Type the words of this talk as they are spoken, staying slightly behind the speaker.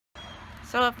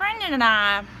So a friend and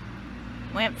I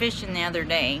went fishing the other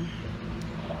day,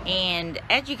 and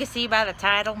as you can see by the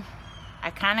title,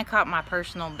 I kind of caught my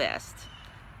personal best.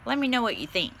 Let me know what you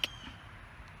think.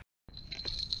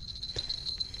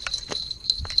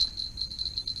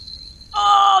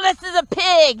 Oh, this is a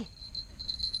pig!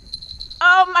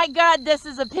 Oh my God, this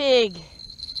is a pig!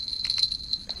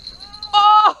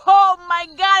 Oh my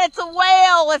God, it's a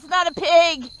whale! It's not a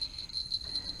pig!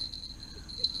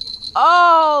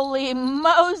 Holy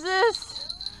Moses!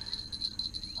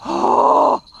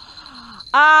 Oh,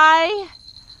 I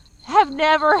have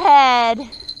never had.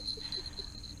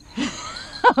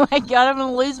 Oh my God, I'm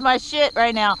gonna lose my shit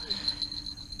right now.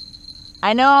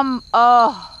 I know I'm.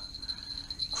 Oh,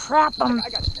 crap! I'm.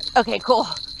 Okay, cool.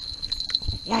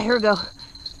 Yeah, here we go.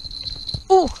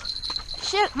 Ooh,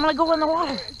 shit! I'm gonna go in the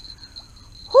water.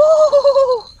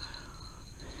 Woo!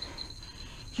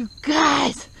 You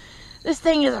guys, this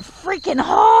thing is a freaking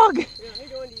hog.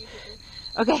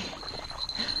 Okay.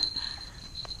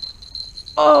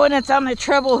 Oh, and it's on the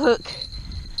treble hook.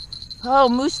 Oh,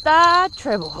 MUSH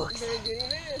treble hooks.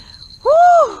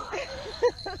 Woo!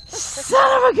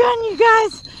 Son of a gun, you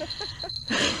guys.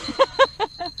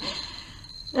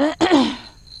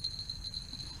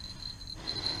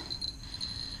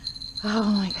 Oh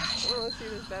my gosh. Oh, let's see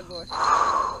this bad boy.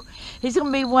 He's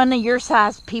gonna be one of your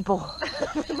size people.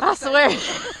 I swear. He's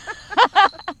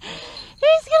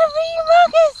gonna be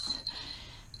humongous.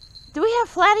 Do we have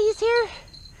flatties here?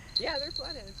 Yeah, they're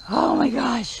flatheads. Oh my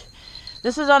gosh.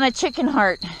 This was on a chicken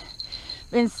heart.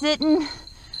 Been sitting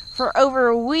for over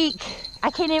a week.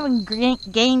 I can't even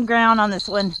gain ground on this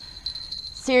one.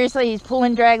 Seriously, he's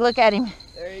pulling drag. Look at him.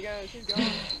 There he goes. He's going.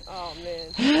 Oh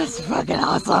man. That's fucking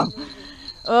awesome.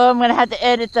 Oh, I'm gonna have to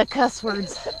edit the cuss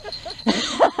words.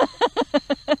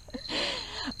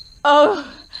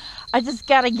 Oh, I just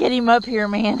gotta get him up here,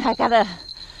 man. I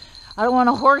don't want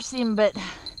to horse him, but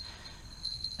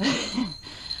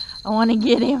I want to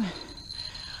get him.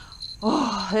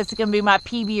 Oh, this is gonna be my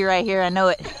PB right here. I know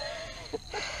it.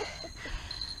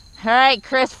 All right,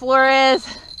 Chris Flores.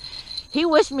 He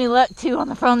wished me luck too on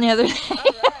the phone the other day. All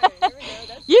right, here we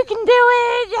go. You can do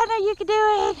it. I know you can do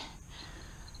it.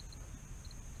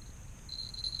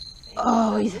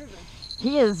 Oh,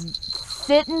 he is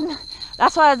sitting.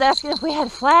 That's why I was asking if we had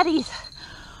flatties.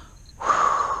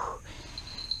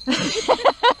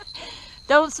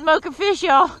 Don't smoke a fish,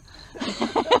 y'all.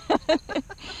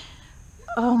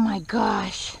 Oh my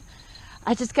gosh.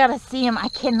 I just gotta see him. I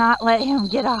cannot let him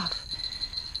get off.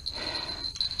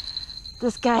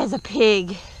 This guy is a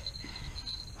pig.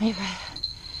 Maybe.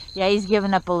 Yeah, he's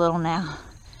giving up a little now.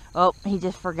 Oh, he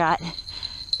just forgot.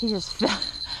 He just fell.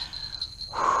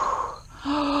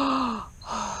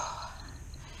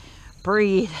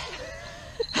 Breathe.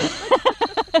 Kind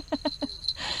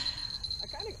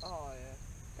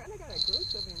of got a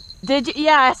glimpse of him. Did you?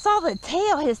 Yeah, I saw the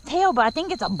tail, his tail, but I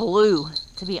think it's a blue,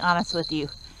 to be honest with you.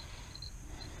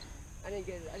 I didn't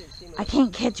see him. I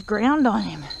can't catch ground on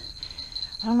him.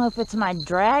 I don't know if it's my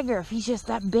drag or if he's just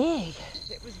that big.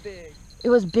 It was big. It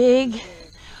was big? It was big.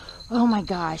 Oh my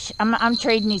gosh. I'm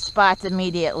trading these spots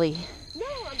immediately. No,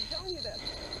 I'm telling you that.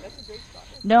 That's a great spot.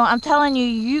 No, I'm telling you,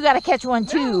 you got to catch one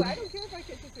too. No, I don't care if I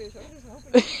catch a fish. I'm just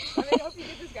hoping. I hope you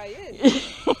get this guy in.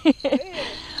 Man.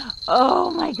 Oh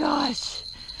my gosh.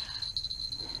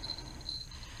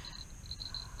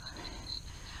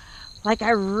 Like,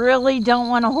 I really don't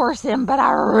want to horse him, but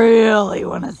I really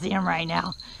want to see him right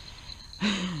now.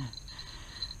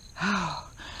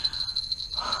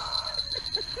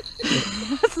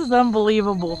 This is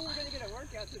unbelievable. We're gonna get a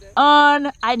workout today.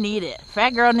 I need it.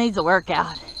 Fat girl needs a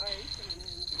workout.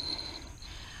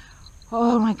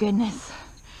 Oh my goodness.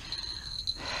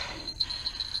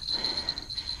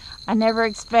 I never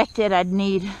expected I'd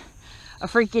need a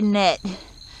freaking net.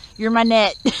 You're my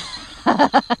net.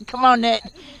 Come on,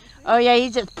 net. Oh yeah,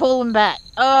 he's just pulling back.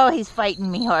 Oh, he's fighting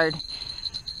me hard.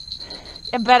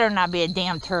 It better not be a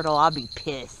damn turtle. I'll be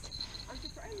pissed. I'm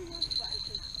surprised he wants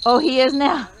flashes. Oh, he is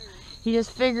now. He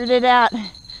just figured it out.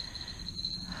 That's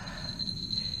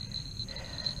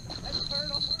a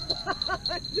turtle.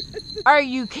 Are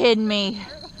you kidding me?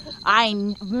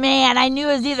 Man, I knew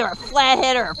it was either a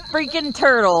flathead or a freaking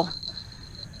turtle.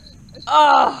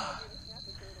 Oh.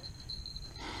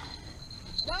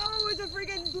 No, it's a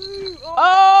freaking blue.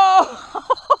 Oh.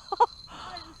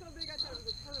 It's so big I thought it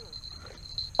was a turtle.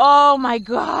 Oh my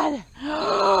God.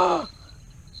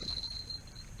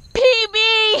 PB!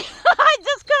 I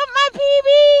just got my PB!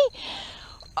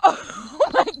 Oh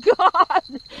my God!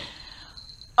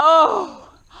 Oh!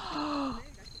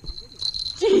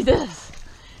 Jesus!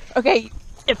 Okay,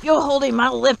 if you'll hold him,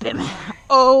 I'll lip him.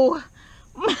 Oh!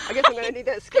 I guess I'm gonna I need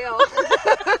that scale.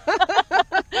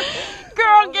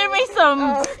 Girl, give me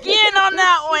some skin on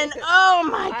that one. Oh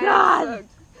my God.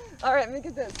 All right, let me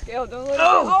get that scale. Don't let it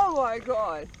Oh. Oh my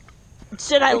God.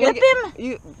 Should I lip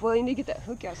him? Well, you need to get that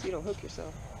hook out so you don't hook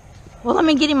yourself. Well, let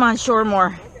me get him on shore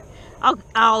more.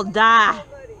 I'll die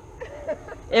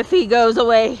if he goes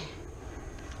away.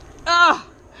 Oh,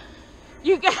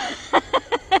 you guys.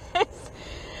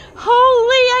 Holy,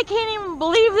 I can't even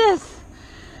believe this.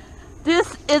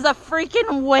 This is a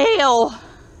freaking whale.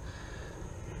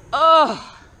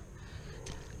 Oh,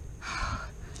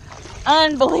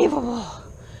 unbelievable.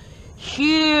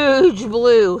 Huge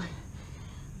blue.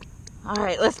 All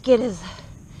right, let's get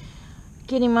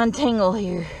him untangled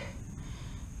here.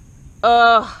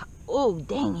 Oh,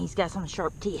 dang, he's got some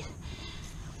sharp teeth.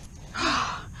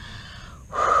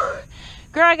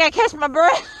 Girl, I gotta catch my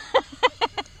breath.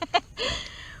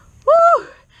 Woo!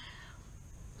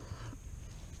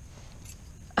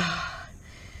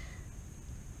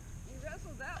 You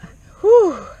wrestled that one.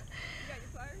 Whew. You got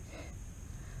your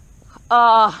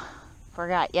pliers?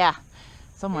 Forgot, yeah.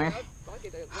 Somewhere. I'll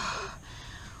get that.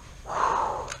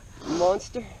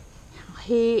 Monster.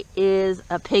 He is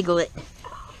a piglet.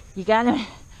 You got him?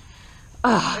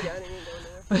 I got him.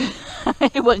 He ain't going nowhere.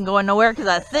 He wasn't going nowhere because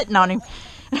I was sitting on him.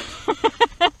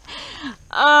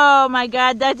 Oh my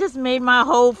God, that just made my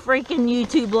whole freaking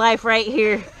YouTube life right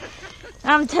here.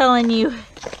 I'm telling you.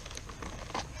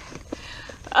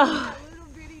 Oh, Little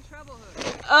bitty treble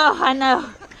hook. oh, I know.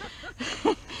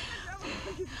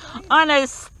 On a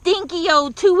stinky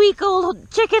old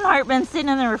 2-week-old chicken heart been sitting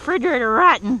in the refrigerator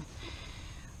rotten.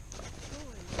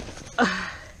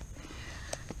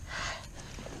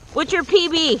 What's your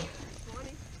PB?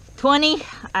 20?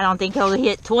 I don't think he'll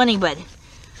hit 20, but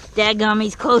dadgum,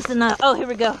 he's close enough. Oh, here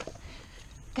we go.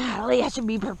 Golly, I should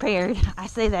be prepared. I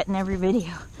say that in every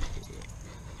video.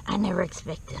 I never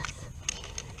expect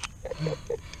this.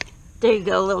 There you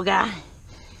go, little guy.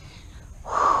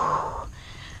 Oh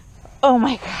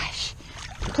my gosh.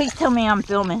 Please tell me I'm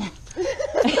filming.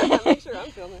 Make sure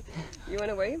I'm filming. You want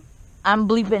to wait? I'm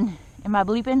bleeping. Am I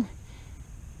bleeping?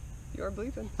 You're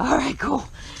bleeping. All right, cool.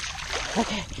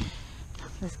 Okay,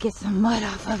 let's get some mud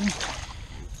off of him.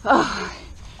 Oh,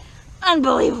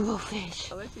 unbelievable fish.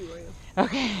 I'll let you weigh him.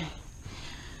 Okay,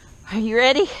 are you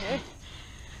ready? Yeah.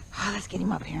 Oh, let's get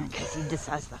him up here in case he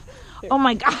decides to. Oh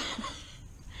my God.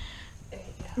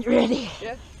 You ready?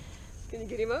 Yeah. Can you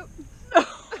get him up?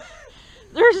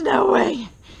 There's no way.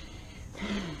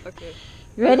 Okay.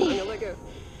 You ready? I'm gonna let go.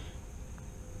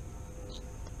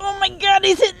 Oh my God,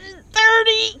 he's hitting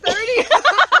 30. 30.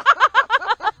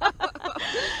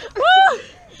 Woo!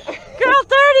 Girl,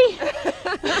 30.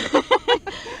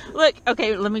 Look,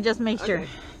 okay, let me just make sure. Okay.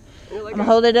 I'm I'm gonna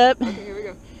hold it up. Okay, here we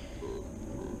go.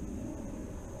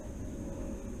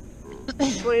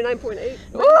 29.8.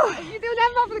 Woo! You're doing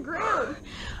that off the ground.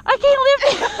 I can't lift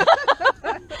him.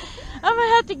 I'm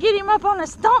gonna have to get him up on a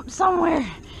stump somewhere.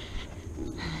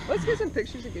 Let's get some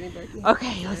pictures of getting back here.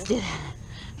 Okay, let's do that.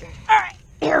 All right,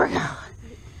 here we go.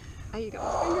 Oh, you got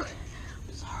my finger?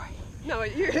 Sorry. No,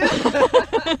 you.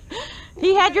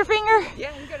 He had your finger?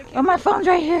 Yeah, you got a Oh, camera. my phone's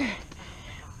right here.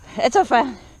 It's a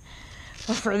fun.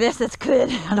 But for this, it's good.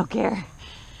 I don't care.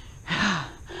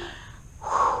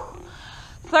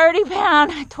 30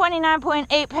 pound,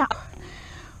 29.8 pound.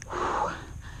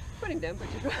 Put him down, put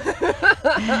your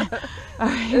All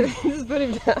right. Just put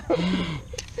him down.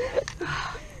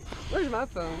 Where's my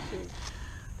phone? Shoot.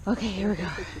 Okay, here we go.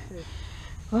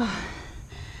 Oh,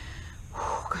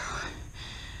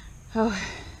 oh.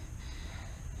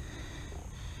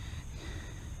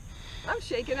 I'm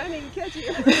shaking. I didn't even catch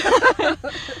you.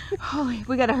 Holy,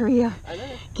 we gotta hurry up. I know.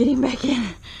 Get him back in.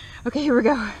 Okay, here we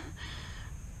go.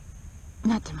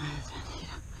 Not to my husband.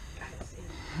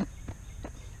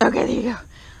 Okay, there you go.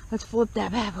 Let's flip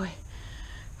that bad boy.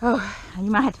 Oh,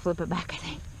 you might have to flip it back, I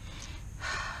think.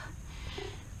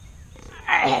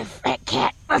 Alright, fat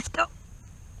cat, let's go.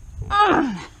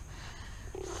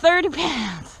 30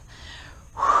 pounds.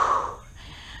 Whew.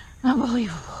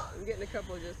 Unbelievable. I'm getting a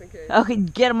couple just in case. Okay,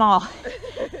 get them all.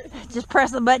 Just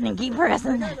press the button and keep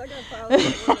pressing. I got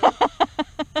piles.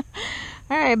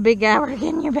 Alright, big guy, we're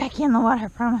getting you back in the water, I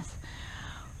promise.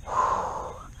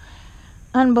 Whew.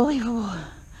 Unbelievable.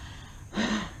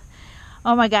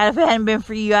 Oh my God, if it hadn't been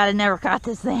for you, I'd have never caught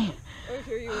this thing. I'm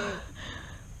sure you would.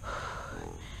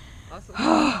 Awesome.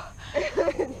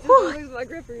 Just lose my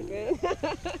grippers, man.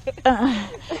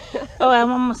 Oh, I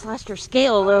almost lost your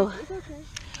scale though. It's okay.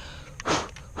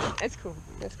 That's cool.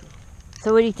 That's cool.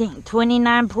 So what do you think?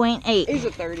 29.8. He's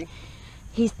a 30.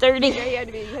 He's 30. Yeah, he had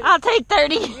to be. I'll take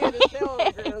 30. You had to stay on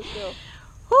the ground still.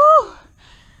 Woo!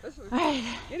 That's what, All right,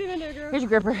 get him in there, girl. here's your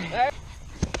gripper. All right.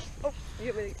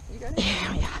 You got it?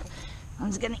 Yeah. I'm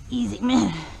just gonna ease him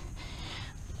in.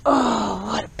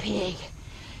 Oh, what a pig.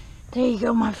 There you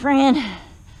go, my friend. God,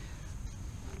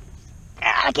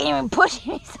 I can't even push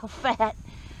him, he's so fat.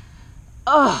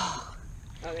 Oh.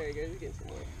 Oh, there he goes. He's getting some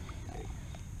more.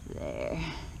 There.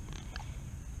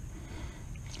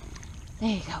 There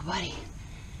you go, buddy.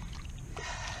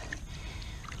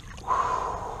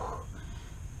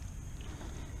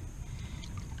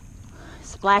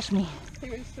 Splash me. He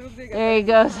was so big. There he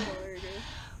goes. Oh, there he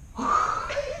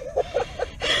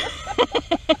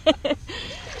goes.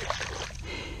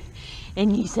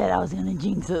 And you said I was gonna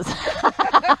jinx us.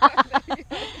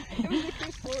 It was the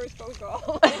Chris Flores phone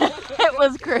call. It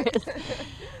was Chris.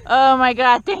 Oh my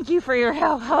God, thank you for your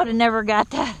help. I would have never got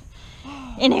that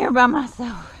in here by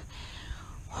myself.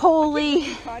 Holy.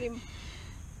 You caught him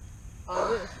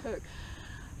on this hook.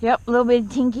 Yep, a little bit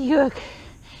of tinky hook.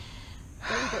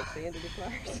 I think that's the end of the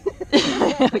pliers.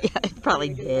 Yeah, it probably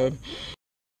did.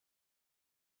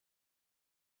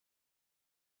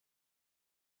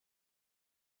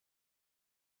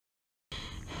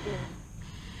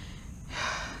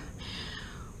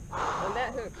 On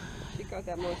that hook, she caught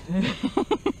that monster.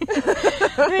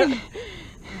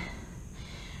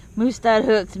 Moose stud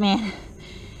hooks, man.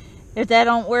 If that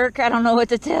don't work, I don't know what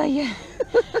to tell you.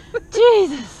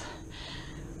 Jesus.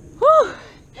 Whew.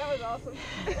 That was awesome.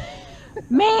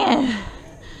 Man.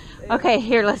 Okay,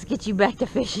 here, let's get you back to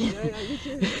fishing. Yeah, you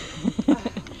too.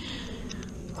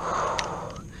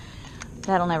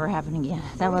 That'll never happen again.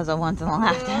 That was a once in a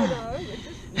lifetime. No,